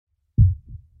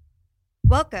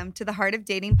Welcome to the Heart of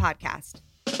Dating podcast.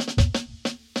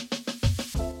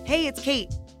 Hey, it's Kate.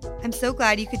 I'm so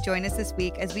glad you could join us this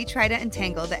week as we try to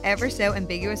untangle the ever so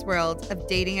ambiguous world of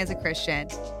dating as a Christian.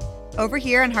 Over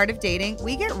here on Heart of Dating,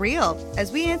 we get real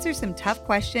as we answer some tough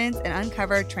questions and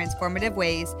uncover transformative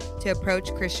ways to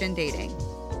approach Christian dating.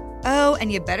 Oh,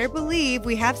 and you better believe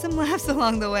we have some laughs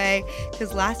along the way,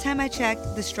 because last time I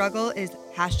checked, the struggle is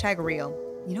 #real.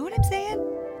 You know what I'm saying?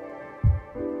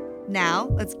 Now,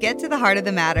 let's get to the heart of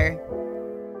the matter.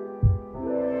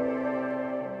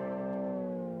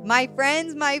 My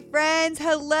friends,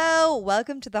 hello.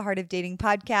 Welcome to the Heart of Dating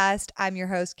podcast. I'm your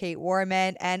host, Kate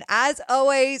Warman. And as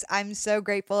always, I'm so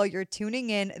grateful you're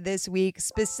tuning in this week,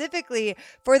 specifically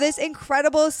for this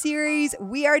incredible series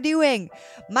we are doing.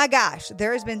 My gosh,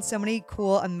 there has been so many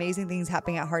cool, amazing things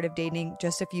happening at Heart of Dating.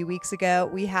 Just a few weeks ago,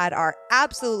 we had our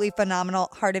absolutely phenomenal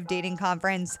Heart of Dating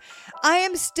conference. I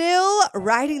am still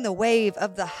riding the wave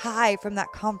of the high from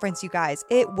that conference, you guys.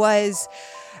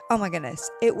 Oh my goodness,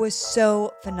 it was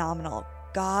so phenomenal.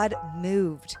 God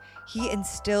moved. He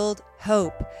instilled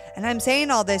hope. And I'm saying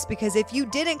all this because if you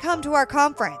didn't come to our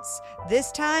conference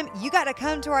this time, you got to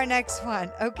come to our next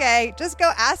one, okay? Just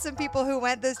go ask some people who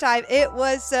went this time. It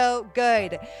was so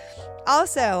good.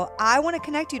 Also, I want to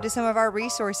connect you to some of our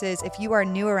resources if you are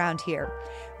new around here.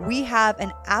 We have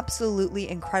an absolutely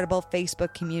incredible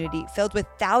Facebook community filled with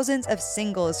thousands of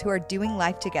singles who are doing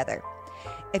life together.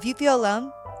 If you feel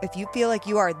alone, if you feel like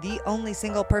you are the only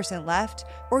single person left,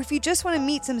 or if you just want to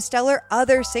meet some stellar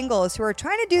other singles who are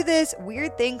trying to do this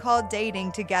weird thing called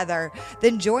dating together,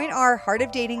 then join our Heart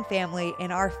of Dating family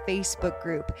in our Facebook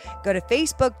group. Go to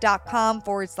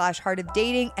facebook.com/Heart of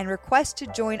Dating and request to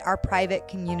join our private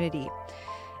community.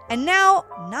 And now,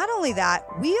 not only that,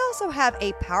 we also have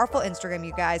a powerful Instagram,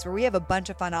 you guys, where we have a bunch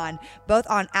of fun on, both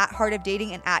on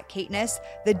 @HeartOfDating and @Kateness.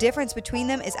 The difference between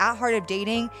them is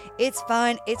 @HeartOfDating, it's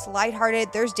fun, it's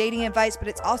lighthearted, there's dating advice, but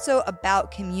it's also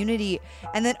about community.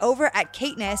 And then over at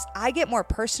Kateness, I get more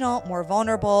personal, more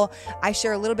vulnerable. I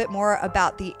share a little bit more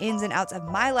about the ins and outs of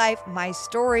my life, my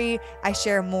story. I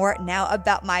share more now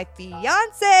about my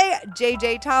fiance,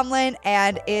 JJ Tomlin,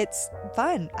 and it's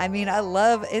fun. I mean, I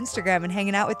love Instagram and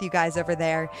hanging out with you guys over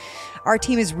there. Our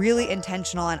team is really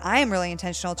intentional, and I am really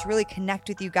intentional to really connect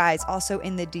with you guys also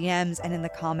in the DMs and in the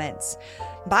comments.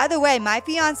 By the way, my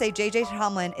fiance, JJ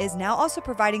Tomlin, is now also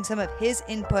providing some of his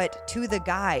input to the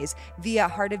guys via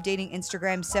Heart of Dating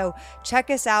Instagram. So check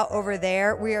us out over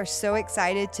there. We are so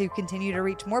excited to continue to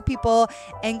reach more people,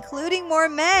 including more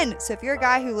men. So if you're a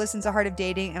guy who listens to Heart of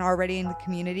Dating and already in the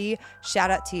community,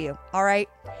 shout out to you. All right.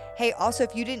 Hey, also,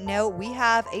 if you didn't know, we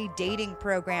have a dating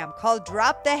program called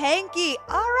Drop the Hanky.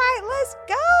 All right, let's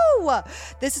go.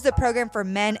 This is a program for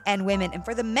men and women. And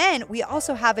for the men, we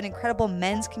also have an incredible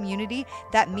men's community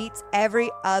that meets every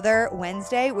other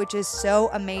Wednesday, which is so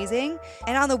amazing.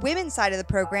 And on the women's side of the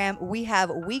program, we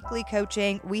have weekly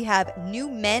coaching. We have new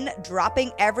men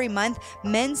dropping every month.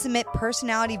 Men submit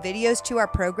personality videos to our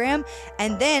program,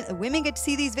 and then women get to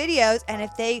see these videos. And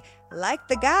if they like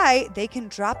the guy, they can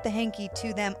drop the hanky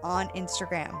to them on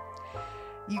Instagram.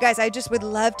 You guys, I just would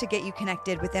love to get you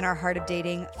connected within our Heart of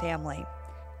Dating family.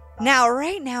 Now,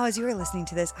 right now, as you are listening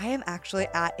to this, I am actually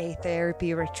at a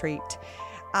therapy retreat.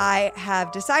 I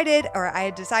had decided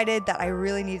that I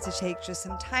really needed to take just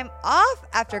some time off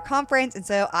after conference. And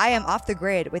so I am off the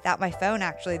grid without my phone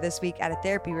actually this week at a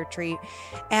therapy retreat.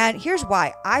 And here's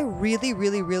why. I really,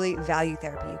 really, really value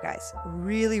therapy, you guys.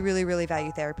 Really, really, really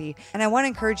value therapy. And I want to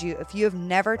encourage you, if you have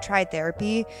never tried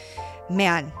therapy,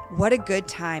 man, what a good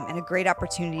time and a great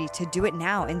opportunity to do it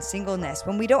now in singleness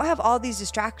when we don't have all these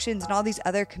distractions and all these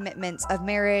other commitments of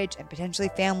marriage and potentially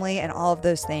family and all of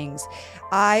those things.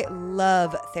 I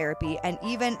love therapy. And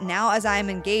even now as I am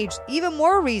engaged, even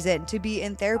more reason to be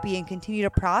in therapy and continue to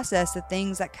process the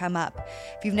things that come up.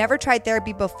 If you've never tried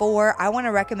therapy before, I want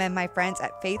to recommend my friends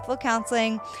at Faithful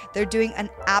Counseling. They're doing an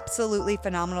absolutely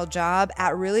phenomenal job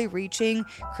at really reaching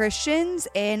Christians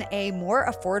in a more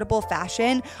affordable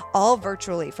fashion, all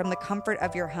virtually from the comfort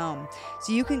of your home.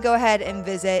 So you can go ahead and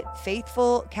visit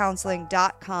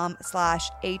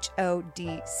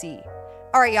faithfulcounseling.com/HODC.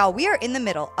 All right, y'all, we are in the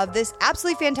middle of this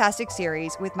absolutely fantastic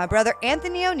series with my brother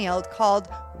Anthony O'Neill called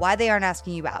Why They Aren't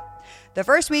Asking You Out. The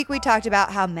first week we talked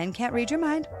about how men can't read your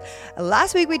mind.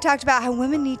 Last week we talked about how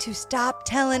women need to stop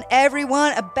telling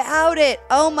everyone about it.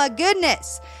 Oh my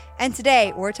goodness. And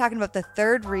today we're talking about the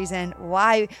third reason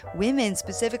why women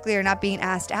specifically are not being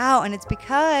asked out. And it's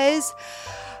because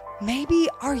maybe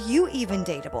are you even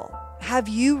dateable? Have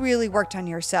you really worked on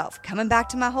yourself? Coming back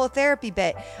to my whole therapy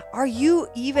bit, are you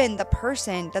even the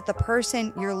person that the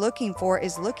person you're looking for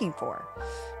is looking for?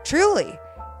 Truly,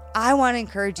 I want to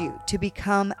encourage you to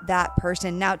become that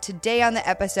person. Now, today on the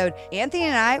episode, Anthony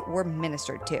and I were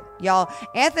ministered to. Y'all,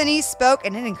 Anthony spoke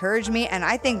and it encouraged me, and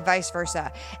I think vice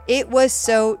versa. It was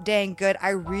so dang good. I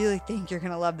really think you're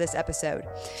going to love this episode.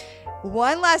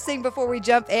 One last thing before we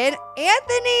jump in,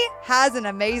 Anthony has an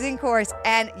amazing course,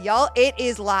 and y'all, it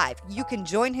is live. You can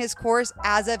join his course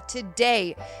as of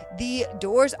today. The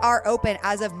doors are open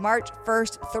as of March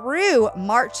 1st through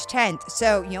March 10th.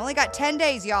 So you only got 10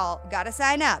 days, y'all. Got to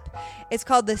sign up. It's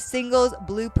called The Singles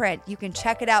Blueprint. You can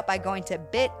check it out by going to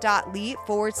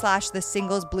bit.ly/The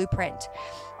Singles Blueprint.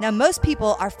 Now, most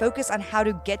people are focused on how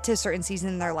to get to a certain season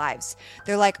in their lives.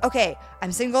 They're like, okay,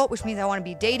 I'm single, which means I want to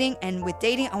be dating. And with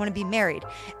dating, I want to be married.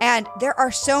 And there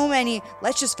are so many,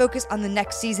 let's just focus on the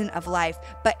next season of life.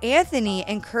 But Anthony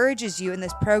encourages you in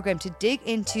this program to dig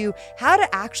into how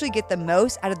to actually get the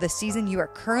most out of the season you are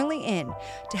currently in,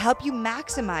 to help you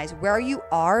maximize where you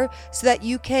are so that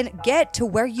you can get to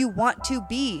where you want to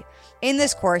be. In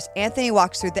this course, Anthony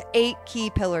walks through the 8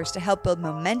 key pillars to help build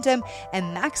momentum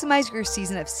and maximize your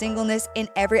season of singleness in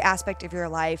every aspect of your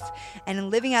life. And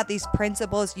in living out these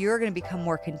principles, you're going to become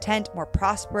more content, more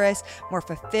prosperous, more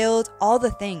fulfilled, all the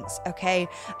things, okay?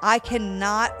 I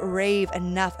cannot rave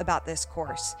enough about this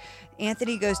course.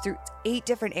 Anthony goes through 8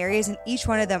 different areas, and each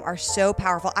one of them are so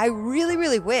powerful. I really,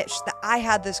 really wish that I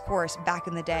had this course back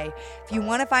in the day. If you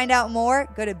want to find out more,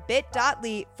 go to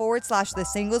bit.ly/The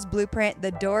Singles Blueprint. The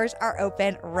doors are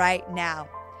open right now.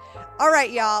 All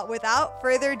right, y'all, without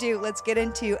further ado, let's get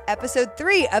into episode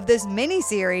 3 of this mini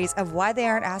series of Why They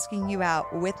Aren't Asking You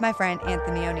Out with my friend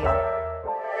Anthony O'Neill.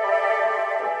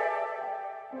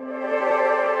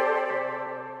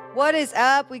 What is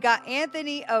up? We got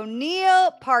Anthony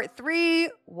O'Neill, part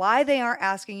 3, Why They Aren't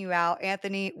Asking You Out.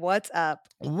 Anthony, what's up?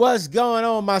 What's going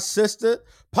on, my sister?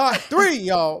 Part 3,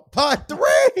 y'all. Part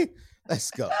 3.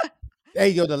 Let's go. Hey,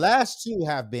 yo, the last 2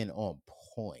 have been on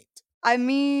point. I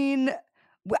mean,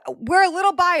 we're a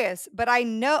little biased, but I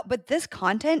know, but this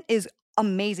content is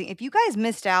amazing. If you guys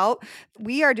missed out,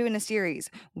 we are doing a series,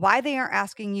 Why They Aren't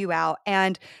Asking You Out.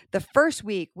 And the first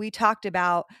week, we talked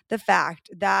about the fact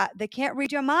that they can't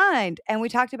read your mind. And we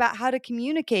talked about how to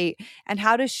communicate and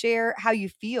how to share how you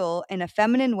feel in a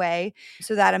feminine way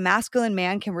so that a masculine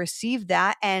man can receive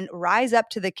that and rise up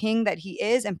to the king that he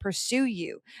is and pursue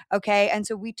you. Okay. And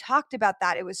so we talked about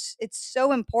that. It's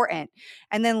so important.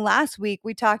 And then last week,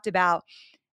 we talked about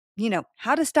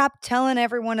how to stop telling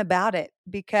everyone about it.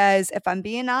 Because if I'm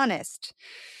being honest,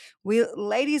 we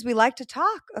ladies, we like to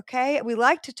talk, okay? We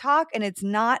like to talk, and it's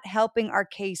not helping our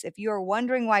case. If you are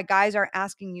wondering why guys aren't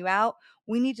asking you out,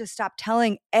 we need to stop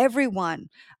telling everyone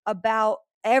about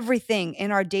everything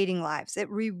in our dating lives.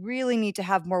 We really need to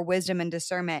have more wisdom and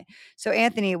discernment. So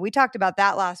Anthony, we talked about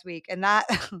that last week, and that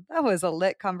was a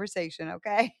lit conversation,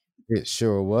 okay? It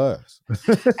sure was.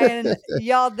 And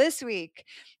y'all, this week,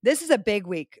 this is a big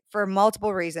week for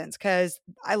multiple reasons because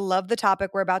I love the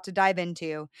topic we're about to dive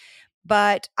into.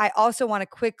 But I also want to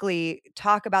quickly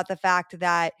talk about the fact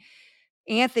that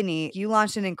Anthony, you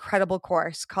launched an incredible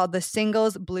course called The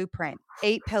Singles Blueprint,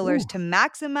 8 pillars to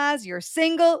maximize your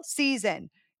single season,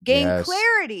 gain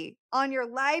clarity on your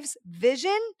life's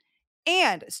vision,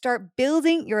 and start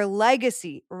building your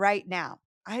legacy right now.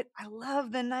 I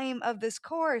love the name of this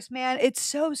course, man. It's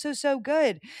so, so, so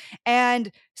good.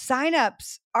 And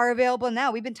signups are available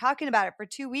now. We've been talking about it for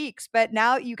 2 weeks, but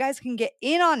now you guys can get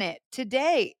in on it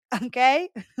today. Okay.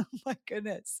 Oh my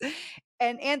goodness.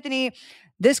 And Anthony,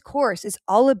 this course is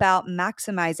all about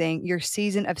maximizing your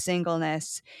season of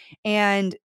singleness.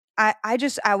 And I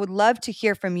would love to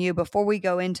hear from you before we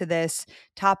go into this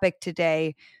topic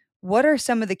today. What are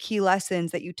some of the key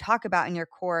lessons that you talk about in your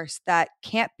course that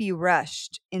can't be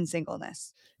rushed in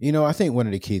singleness? I think one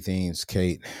of the key things,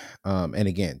 Kate, and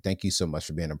again, thank you so much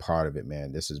for being a part of it,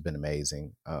 man. This has been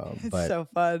amazing. It's so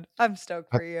fun. I'm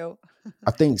stoked for you. I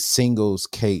think singles,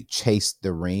 Kate, chase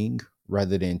the ring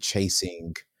rather than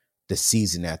chasing the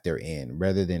season that they're in,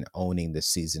 rather than owning the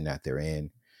season that they're in.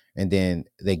 And then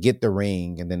they get the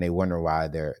ring and then they wonder why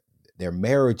their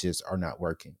marriages are not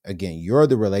working. Again, you're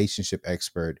the relationship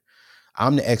expert.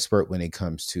 I'm the expert when it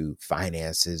comes to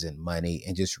finances and money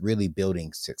and just really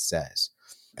building success.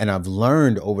 And I've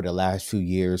learned over the last few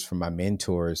years from my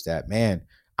mentors that, man,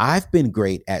 I've been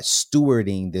great at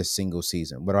stewarding this single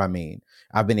season. What do I mean?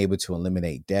 I've been able to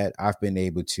eliminate debt. I've been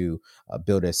able to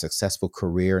build a successful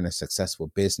career and a successful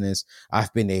business.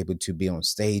 I've been able to be on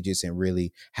stages and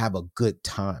really have a good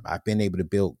time. I've been able to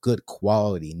build good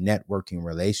quality networking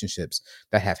relationships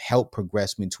that have helped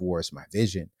progress me towards my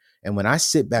vision. And when I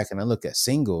sit back and I look at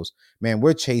singles, man,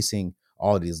 we're chasing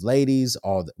all these ladies,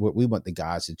 we want the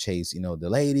guys to chase, the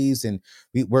ladies, and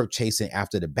we're chasing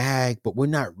after the bag, but we're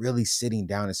not really sitting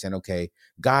down and saying, okay,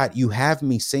 God, you have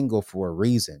me single for a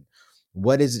reason.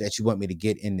 What is it that you want me to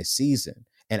get in this season?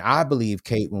 And I believe,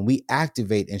 Kate, when we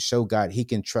activate and show God he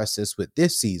can trust us with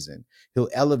this season, he'll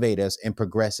elevate us and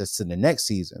progress us to the next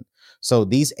season. So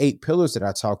these 8 pillars that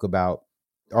I talk about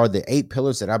are the 8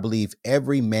 pillars that I believe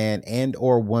every man and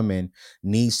or woman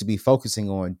needs to be focusing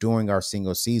on during our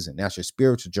single season. That's your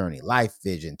spiritual journey, life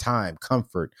vision, time,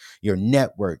 comfort, your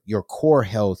network, your core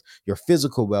health, your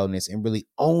physical wellness, and really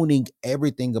owning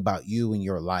everything about you and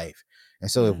your life. And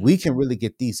so if we can really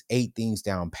get these 8 things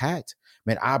down pat,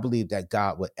 man, I believe that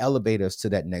God would elevate us to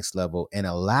that next level and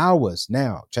allow us,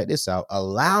 now, check this out,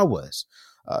 allow us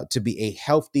to be a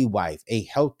healthy wife, a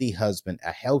healthy husband,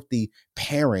 a healthy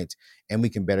parent, and we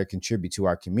can better contribute to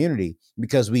our community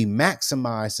because we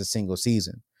maximize the single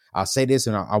season. I'll say this,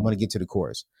 and I want to get to the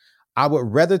chorus. I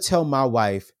would rather tell my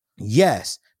wife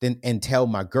yes than and tell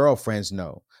my girlfriends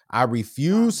no. I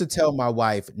refuse to tell my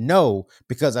wife no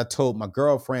because I told my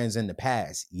girlfriends in the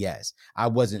past yes. I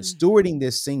wasn't stewarding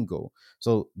this single.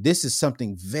 So this is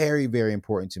something very, very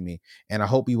important to me. And I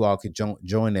hope you all could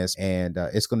join us. And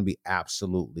it's going to be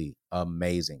absolutely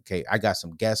amazing. Okay, I got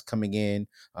some guests coming in.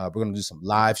 We're going to do some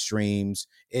live streams.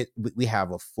 We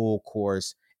have a full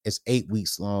course. It's 8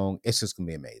 weeks long. It's just going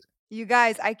to be amazing. You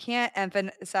guys, I can't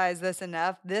emphasize this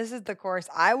enough. This is the course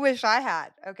I wish I had,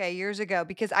 okay, years ago,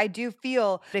 because I do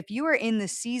feel if you are in the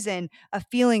season of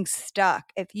feeling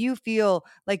stuck, if you feel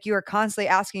like you are constantly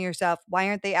asking yourself, why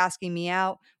aren't they asking me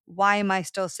out? Why am I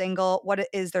still single?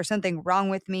 Is there something wrong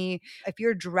with me? If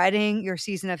you're dreading your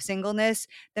season of singleness,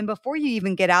 then before you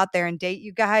even get out there and date,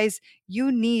 you guys,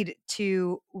 you need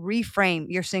to reframe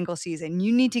your single season.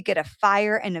 You need to get a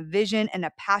fire and a vision and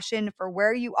a passion for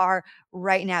where you are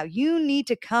right now. You need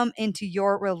to come into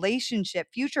your relationship,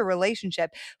 future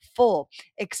relationship, full,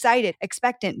 excited,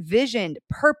 expectant, visioned,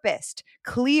 purposed,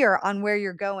 clear on where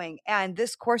you're going. And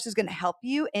this course is going to help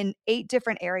you in 8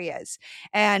 different areas.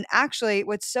 And actually,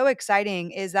 what's so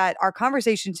exciting is that our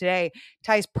conversation today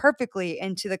ties perfectly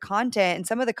into the content and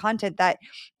some of the content that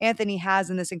Anthony has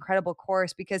in this incredible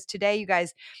course. Because today, you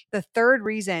guys, the third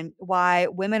reason why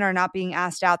women are not being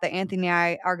asked out that Anthony and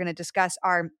I are going to discuss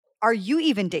are you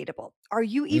even dateable? Are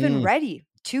you even Mm, ready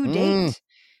to mm. date?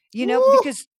 You know, Woo!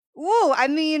 because, whoa, I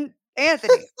mean,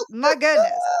 Anthony, my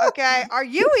goodness. Okay. Are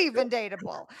you even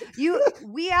dateable?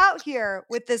 We out here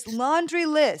with this laundry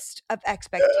list of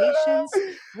expectations.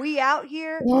 We out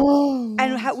here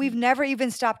and Oh, we've never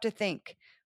even stopped to think,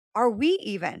 are we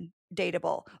even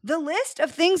dateable? The list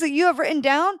of things that you have written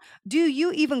down, do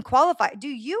you even qualify? Do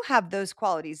you have those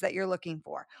qualities that you're looking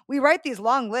for? We write these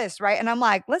long lists, right? And I'm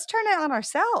like, let's turn it on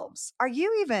ourselves. Do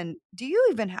you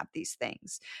even have these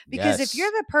things? Because if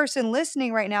you're yes. the person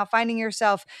listening right now, finding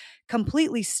yourself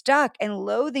completely stuck and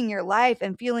loathing your life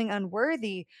and feeling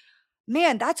unworthy,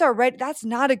 man, that's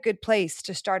not a good place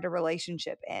to start a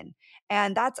relationship in.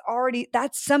 And that's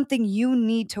something you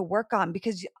need to work on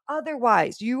because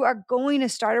otherwise you are going to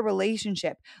start a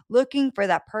relationship looking for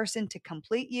that person to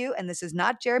complete you. And this is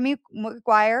not Jeremy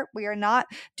Maguire. We are not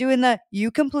doing the you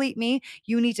complete me.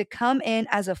 You need to come in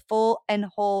as a full and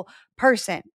whole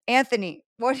person. Anthony,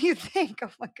 what do you think?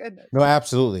 Oh my goodness. No,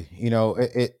 absolutely.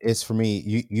 It's for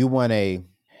me. You want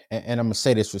and I'm gonna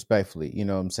say this respectfully. You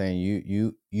know what I'm saying?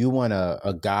 You want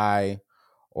a guy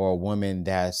or a woman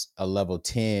that's a level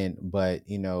 10, but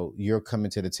you're coming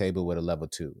to the table with a level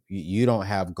 2. You don't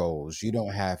have goals, you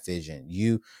don't have vision,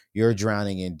 you're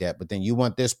drowning in debt, but then you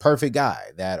want this perfect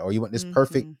guy or you want this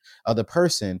perfect Mhm. other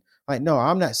person. Like, no,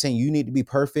 I'm not saying you need to be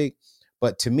perfect,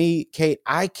 but to me, Kate,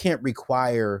 I can't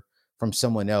require from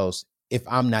someone else if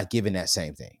I'm not given that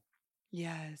same thing.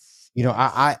 Yes. You know,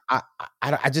 Yes.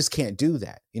 I just can't do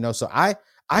that. So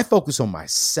I focus on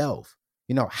myself.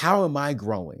 How am I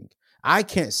growing? I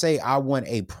can't say I want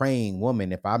a praying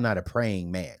woman if I'm not a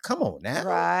praying man. Come on now.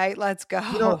 Right. Let's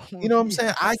You know, go. you know what I'm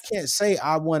saying? I Yes. can't say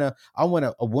I want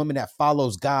a woman that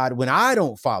follows God when I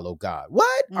don't follow God.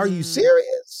 What? Are you Mm.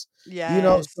 serious? So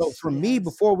Yes. for me, Yes.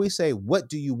 before we say what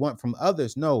do you want from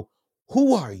others, no,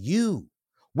 who are you?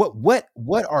 What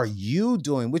are you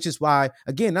doing? Which is why,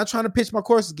 again, not trying to pitch my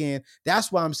course again.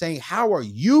 That's why I'm saying, how are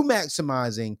you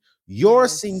maximizing your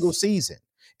single Yes. season?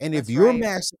 And if That's you're right.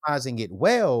 maximizing it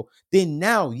well, then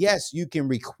now, yes, you can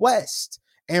request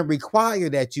and require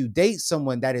that you date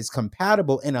someone that is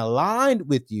compatible and aligned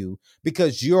with you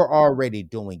because you're already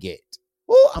doing it.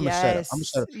 Oh, I'm gonna shut up. I'm gonna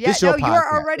shut Yes. up. Yeah. This your No, you are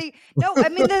podcast. already. No, I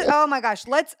mean, oh my gosh.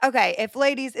 Okay. If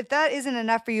ladies, if that isn't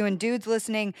enough for you and dudes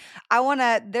listening,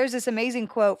 there's this amazing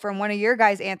quote from one of your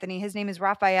guys, Anthony. His name is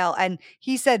Raphael. And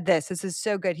he said this. This is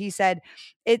so good. He said,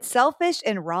 "It's selfish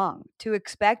and wrong to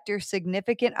expect your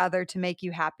significant other to make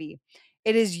you happy.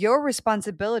 It is your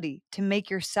responsibility to make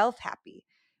yourself happy.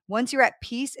 Once you're at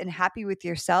peace and happy with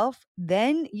yourself,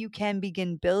 then you can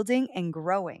begin building and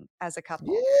growing as a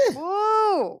couple." Yeah.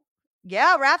 Woo!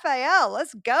 Yeah, Raphael,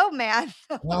 let's go, man.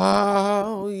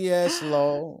 Oh, yes,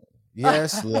 Lord.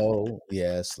 Yes, Lord.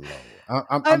 Yes, Lord.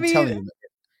 I I'm mean, telling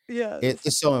you, yes.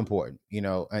 it's so important,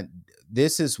 and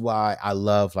this is why I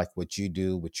love like what you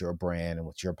do with your brand and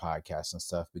with your podcast and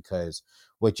stuff, because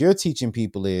what you're teaching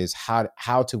people is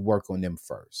how to work on them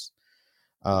first.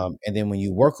 And then when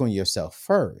you work on yourself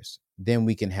first, then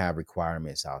we can have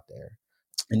requirements out there.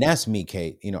 And that's me,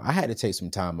 Kate. I had to take some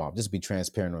time off. Just be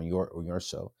transparent on your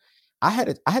show. I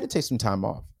had to take some time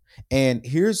off. And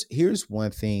here's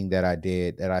one thing that I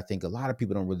did that I think a lot of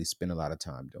people don't really spend a lot of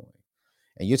time doing.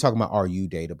 And you're talking about, are you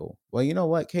dateable? Well, you know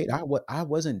what, Kate, I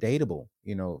wasn't dateable,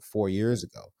 4 years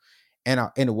ago. And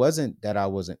it wasn't that I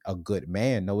wasn't a good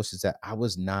man. No, it's just that I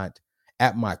was not,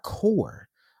 at my core,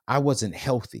 I wasn't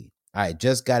healthy. I had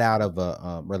just got out of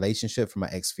a relationship from my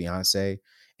ex fiance,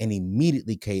 and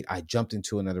immediately, Kate, I jumped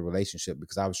into another relationship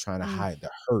because I was trying to Mm, hide the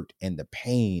hurt and the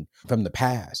pain from the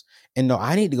past. And no,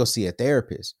 I need to go see a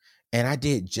therapist. And I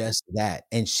did just that.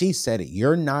 And she said it.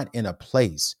 You're not in a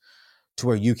place to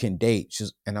where you can date.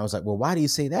 And I was like, well, why do you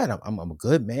say that? I'm a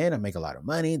good man. I make a lot of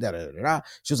money. Da, da, da, da.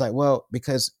 She was like, well,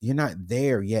 because you're not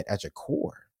there yet at your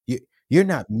core. You're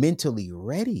not mentally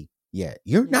ready yet.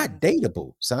 You're not yes.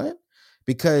 dateable, son,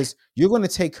 because you're going to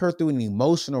take her through an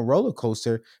emotional roller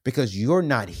coaster because you're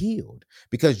not healed,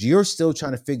 because you're still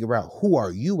trying to figure out who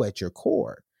are you at your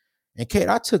core. And Kate,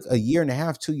 I took a year and a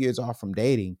half, 2 years off from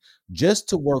dating just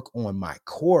to work on my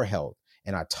core health.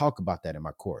 And I talk about that in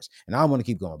my course. And I want to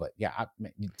keep going, but yeah,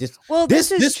 man, this Well, this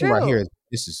this is this one right here true.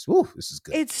 this is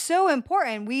good. It's so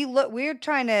important. We're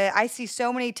trying to, I see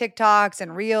so many TikToks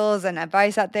and reels and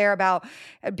advice out there about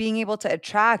being able to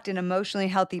attract an emotionally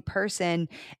healthy person.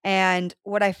 And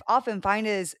what often find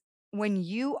is when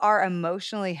you are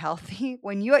emotionally healthy,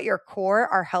 when you at your core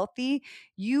are healthy,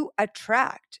 you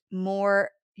attract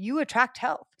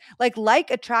health.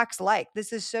 Like attracts like.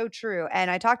 This is so true.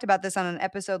 And I talked about this on an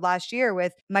episode last year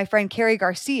with my friend Carrie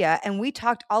Garcia, and we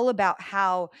talked all about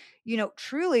how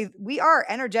truly we are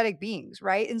energetic beings,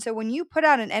 right? And so when you put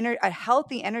out a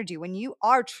healthy energy, when you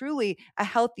are truly a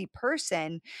healthy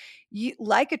person, you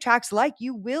like attracts like,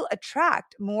 you will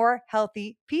attract more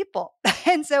healthy people.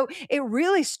 And so it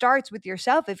really starts with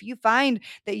yourself. If you find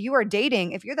that you are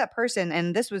dating, if you're that person,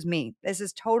 and this was me, this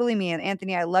is totally me. And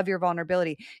Anthony, I love your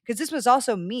vulnerability because this was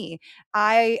also me.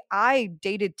 I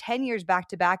dated 10 years back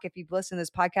to back. If you've listened to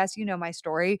this podcast, you know my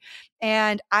story.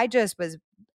 And I just was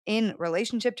in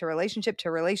relationship to relationship to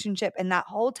relationship. And that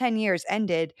whole 10 years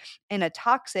ended in a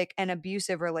toxic and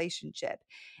abusive relationship.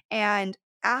 And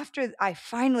after I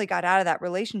finally got out of that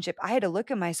relationship, I had to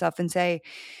look at myself and say,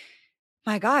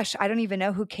 my gosh, I don't even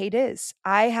know who Kate is.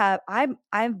 I've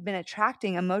been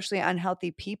attracting emotionally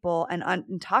unhealthy people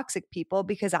and toxic people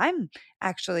because I'm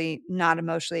actually not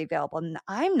emotionally available and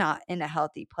I'm not in a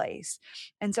healthy place.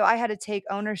 And so I had to take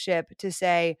ownership to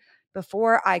say,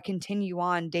 before I continue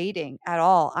on dating at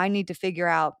all, I need to figure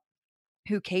out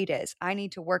who Kate is. I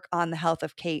need to work on the health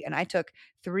of Kate. And I took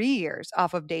 3 years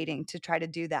off of dating to try to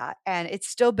do that. And it's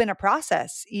still been a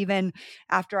process, even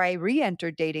after I re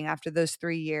entered dating after those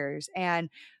 3 years.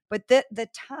 But the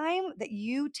time that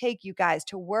you take, you guys,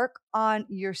 to work on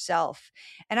yourself,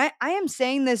 and I am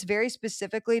saying this very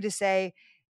specifically to say,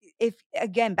 if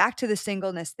again, back to the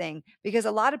singleness thing, because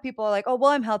a lot of people are like, oh,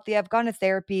 well, I'm healthy. I've gone to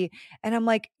therapy. And I'm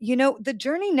like, the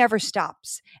journey never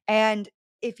stops. And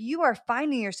if you are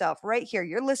finding yourself right here,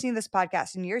 you're listening to this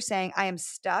podcast and you're saying, I am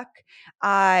stuck.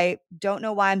 I don't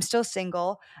know why I'm still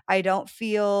single. I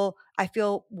feel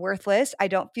worthless. I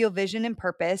don't feel vision and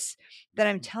purpose. Then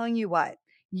I'm telling you what,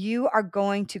 you are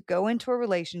going to go into a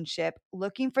relationship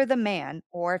looking for the man,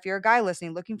 or if you're a guy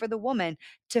listening, looking for the woman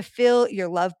to fill your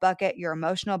love bucket, your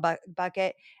emotional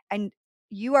bucket, and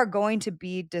you are going to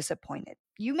be disappointed.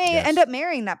 You may end Yes. up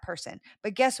marrying that person,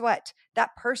 but guess what?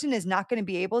 That person is not going to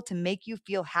be able to make you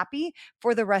feel happy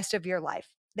for the rest of your life.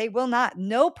 They will not.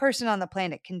 No person on the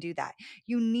planet can do that.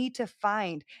 You need to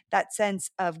find that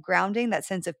sense of grounding, that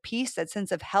sense of peace, that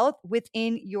sense of health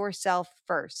within yourself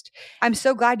first. I'm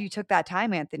so glad you took that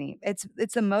time, Anthony. It's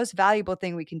the most valuable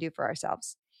thing we can do for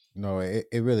ourselves. No, it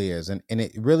really is. And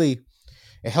it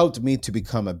helped me to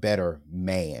become a better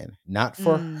man, not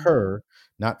for Mm, her,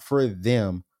 not for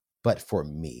them, but for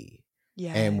me.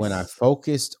 And when I Yes.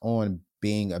 focused on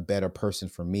being a better person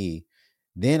for me,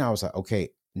 then I was like, okay,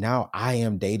 now I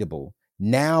am dateable.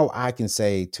 Now I can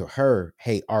say to her,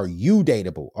 hey, are you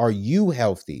dateable? Are you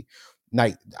healthy?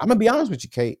 Like, I'm gonna be honest with you,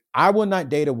 Kate. I will not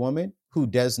date a woman who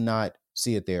does not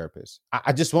see a therapist.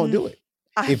 I just won't Mm, do it.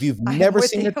 If you've I am never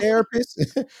with seen you. a therapist,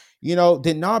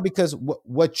 then not, because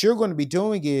what you're going to be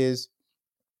doing is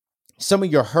some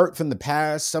of your hurt from the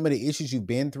past, some of the issues you've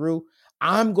been through,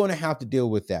 I'm going to have to deal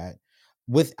with that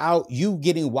without you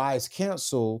getting wise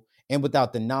counsel and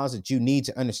without the knowledge that you need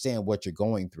to understand what you're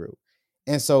going through.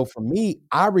 And so for me,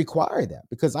 I require that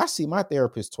because I see my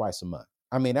therapist twice a month.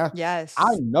 I mean, I Yes,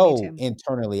 me know too.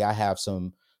 internally I have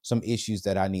some issues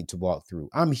that I need to walk through.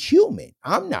 I'm human.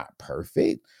 I'm not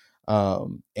perfect.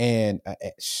 So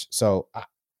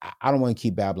I don't want to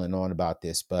keep babbling on about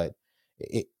this, but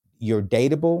it, you're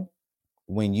dateable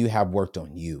when you have worked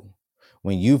on you,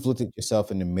 when you've looked at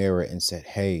yourself in the mirror and said,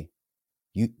 hey,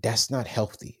 that's not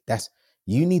healthy.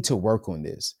 You need to work on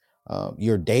this.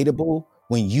 You're dateable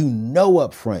when you know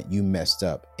up front you messed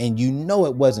up and you know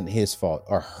it wasn't his fault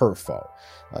or her fault.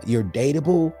 You're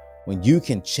dateable when you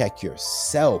can check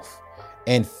yourself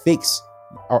and fix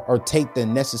or take the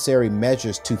necessary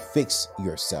measures to fix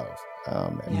yourself.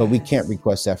 But we can't Yes.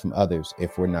 request that from others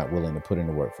if we're not willing to put in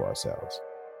the work for ourselves.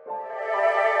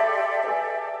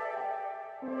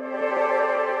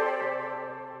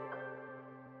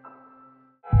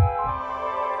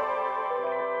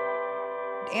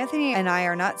 Anthony and I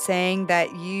are not saying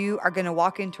that you are going to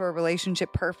walk into a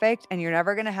relationship perfect and you're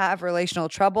never going to have relational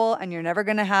trouble and you're never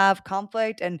going to have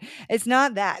conflict. And it's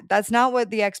not that. That's not what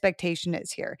the expectation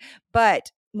is here.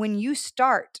 But when you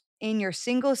start in your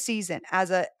single season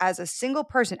as a single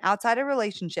person outside a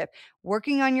relationship,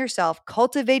 working on yourself,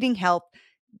 cultivating health,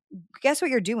 guess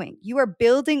what you're doing? You are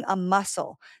building a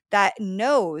muscle that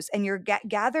knows, and you're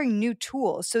gathering new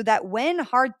tools so that when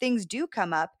hard things do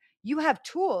come up, you have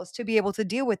tools to be able to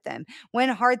deal with them. When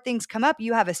hard things come up,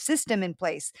 you have a system in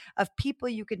place of people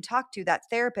you can talk to, that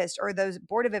therapist or those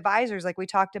board of advisors, like we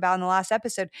talked about in the last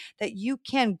episode, that you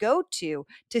can go to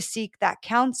seek that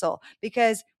counsel.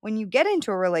 Because when you get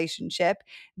into a relationship,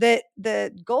 the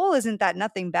goal isn't that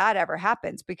nothing bad ever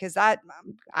happens, because that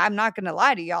I'm not going to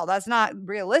lie to y'all, that's not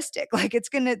realistic. Like,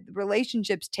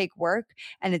 relationships take work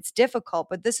and it's difficult,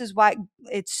 but this is why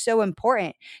it's so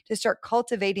important to start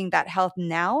cultivating that health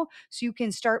now, so you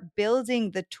can start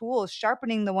building the tools,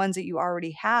 sharpening the ones that you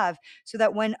already have, so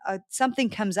that when something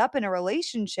comes up in a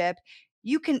relationship,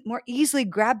 you can more easily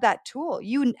grab that tool.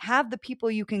 You have the people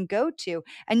you can go to,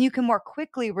 and you can more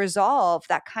quickly resolve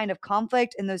that kind of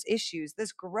conflict and those issues.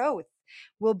 This growth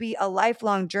will be a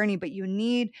lifelong journey, but you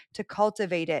need to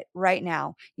cultivate it right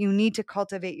now. You need to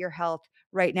cultivate your health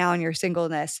right now in your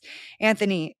singleness.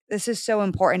 Anthony, this is so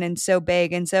important and so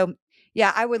big. And so,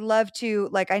 yeah, I would love to,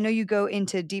 like, I know you go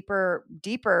into deeper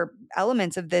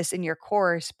elements of this in your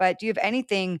course, but do you have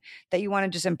anything that you want to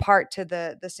just impart to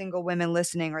the single women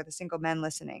listening or the single men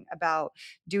listening about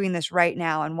doing this right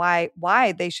now, and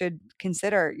why they should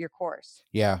consider your course?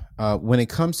 Yeah. When it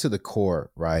comes to the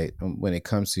core, right? When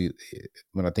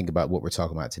I think about what we're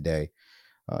talking about today,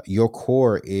 your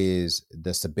core is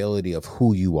the stability of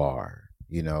who you are.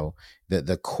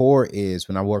 The core is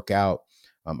when I work out.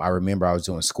 I remember I was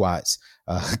doing squats,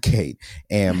 Kate,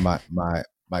 and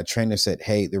my trainer said,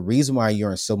 "Hey, the reason why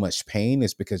you're in so much pain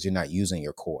is because you're not using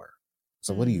your core."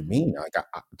 So what do you Mm, mean? Like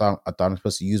I thought I'm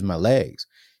supposed to use my legs.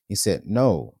 He said,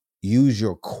 "No, use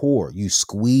your core. You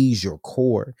squeeze your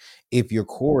core. If your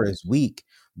core is weak,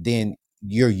 then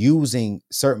you're using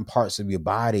certain parts of your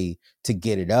body to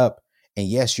get it up. And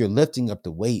yes, you're lifting up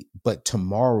the weight, but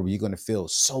tomorrow you're going to feel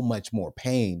so much more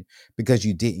pain because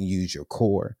you didn't use your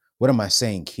core." What am I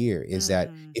saying here is that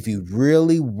mm, if you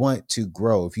really want to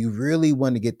grow, if you really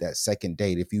want to get that second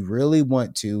date, if you really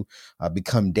want to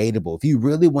become dateable, if you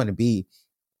really want to be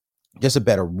just a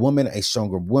better woman, a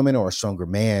stronger woman, or a stronger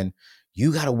man,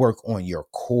 you got to work on your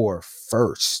core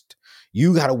first.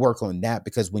 You got to work on that,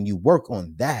 because when you work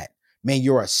on that, man,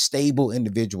 you're a stable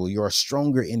individual, you're a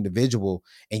stronger individual,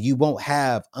 and you won't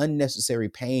have unnecessary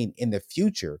pain in the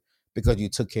future because you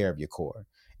took care of your core.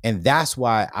 And that's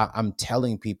why I'm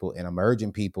telling people and I'm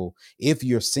urging people, if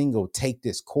you're single, take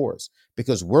this course,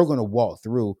 because we're going to walk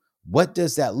through what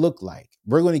does that look like.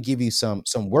 We're going to give you some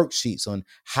worksheets on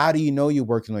how do you know you're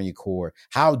working on your core?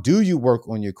 How do you work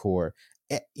on your core?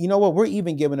 You know what? We're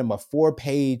even giving them a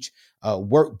 4-page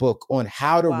workbook on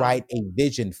how to wow. write a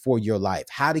vision for your life,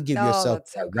 how to give Oh, yourself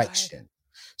that's so good. direction.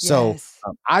 So Yes.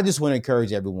 I just want to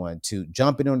encourage everyone to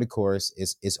jump in on the course.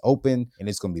 It's open and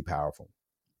it's going to be powerful.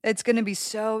 It's going to be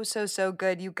so, so, so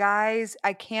good. You guys,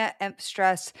 I can't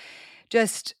stress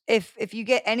just if you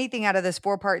get anything out of this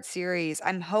 4-part series,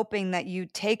 I'm hoping that you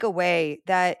take away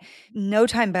that no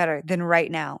time better than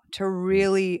right now to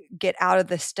really get out of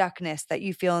the stuckness that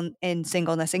you feel in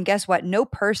singleness. And guess what? No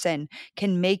person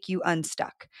can make you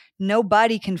unstuck.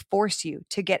 Nobody can force you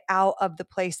to get out of the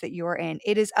place that you are in.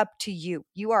 It is up to you.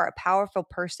 You are a powerful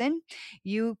person.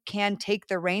 You can take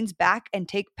the reins back and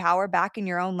take power back in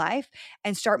your own life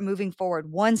and start moving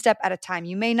forward one step at a time.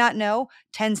 You may not know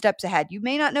 10 steps ahead. You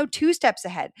may not know 2 steps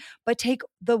ahead, but take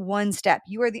the one step.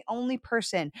 You are the only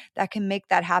person that can make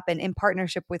that happen in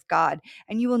partnership with God,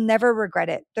 and you will never regret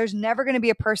it. There's never going to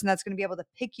be a person that's going to be able to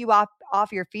pick you off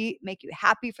your feet, make you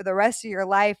happy for the rest of your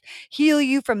life, heal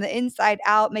you from the inside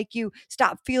out, make you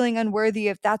stop feeling unworthy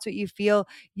if that's what you feel.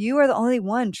 You are the only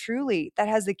one truly that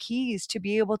has the keys to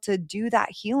be able to do that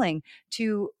healing,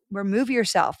 to remove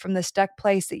yourself from the stuck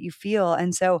place that you feel.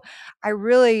 And so I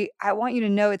want you to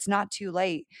know it's not too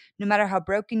late. No matter how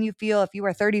broken you feel, if you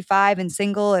are 35 and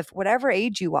single, if whatever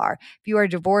age you are, if you are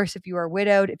divorced, if you are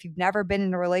widowed, if you've never been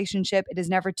in a relationship, it is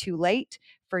never too late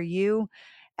for you.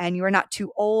 And you are not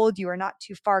too old. You are not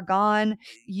too far gone.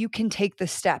 You can take the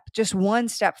step, just one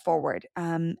step forward.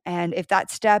 And if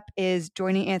that step is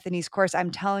joining Anthony's course,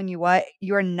 I'm telling you what,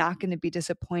 you are not going to be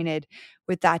disappointed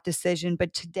with that decision.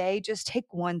 But today, just take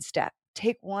one step.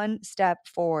 Take one step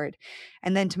forward.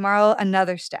 And then tomorrow,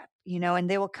 another step, and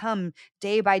they will come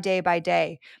day by day by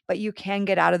day. But you can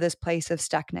get out of this place of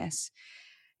stuckness.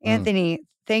 Anthony,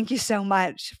 thank you so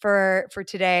much for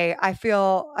today. I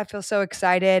feel so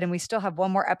excited, and we still have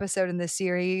one more episode in this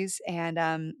series.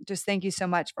 And just thank you so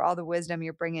much for all the wisdom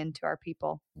you're bringing to our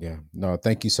people. Yeah, no,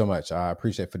 thank you so much. I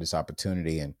appreciate for this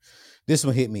opportunity, and this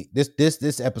one hit me.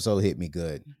 This episode hit me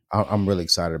good. I'm really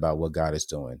excited about what God is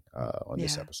doing on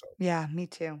this episode. Yeah, me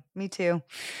too. Me too.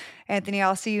 Anthony,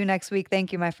 I'll see you next week.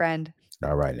 Thank you, my friend.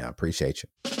 All right, now appreciate you.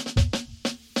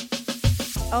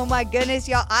 Oh my goodness,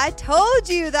 y'all. I told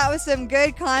you that was some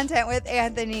good content with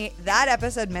Anthony. That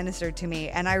episode ministered to me,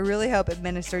 and I really hope it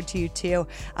ministered to you too.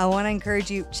 I want to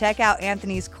encourage you, check out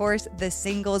Anthony's course, The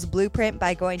Singles Blueprint,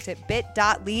 by going to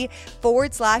bit.ly/The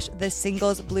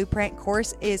Singles Blueprint.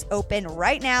 Course is open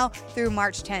right now through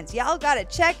March 10th. Y'all got to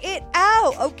check it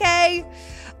out, okay?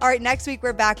 All right, next week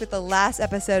we're back with the last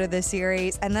episode of this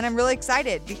series, and then I'm really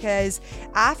excited because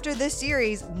after this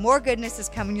series, more goodness is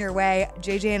coming your way.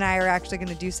 JJ and I are actually going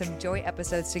to do some joint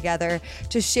episodes together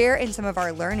to share in some of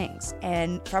our learnings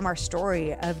and from our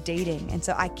story of dating. And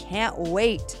so I can't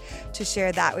wait to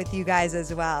share that with you guys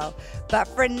as well. But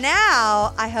for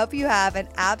now, I hope you have an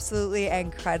absolutely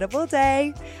incredible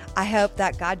day. I hope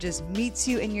that God just meets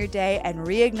you in your day and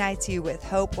reignites you with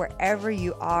hope wherever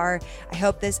you are. I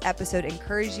hope this episode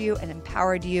encouraged you and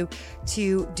empowered you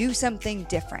to do something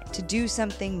different, to do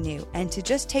something new, and to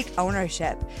just take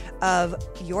ownership of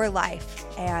your life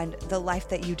and the life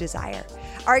that you desire.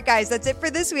 All right, guys, that's it for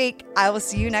this week. I will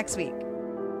see you next week.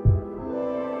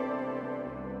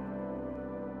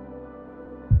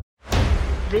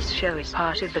 This show is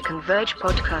part of the Converge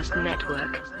Podcast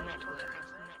Network.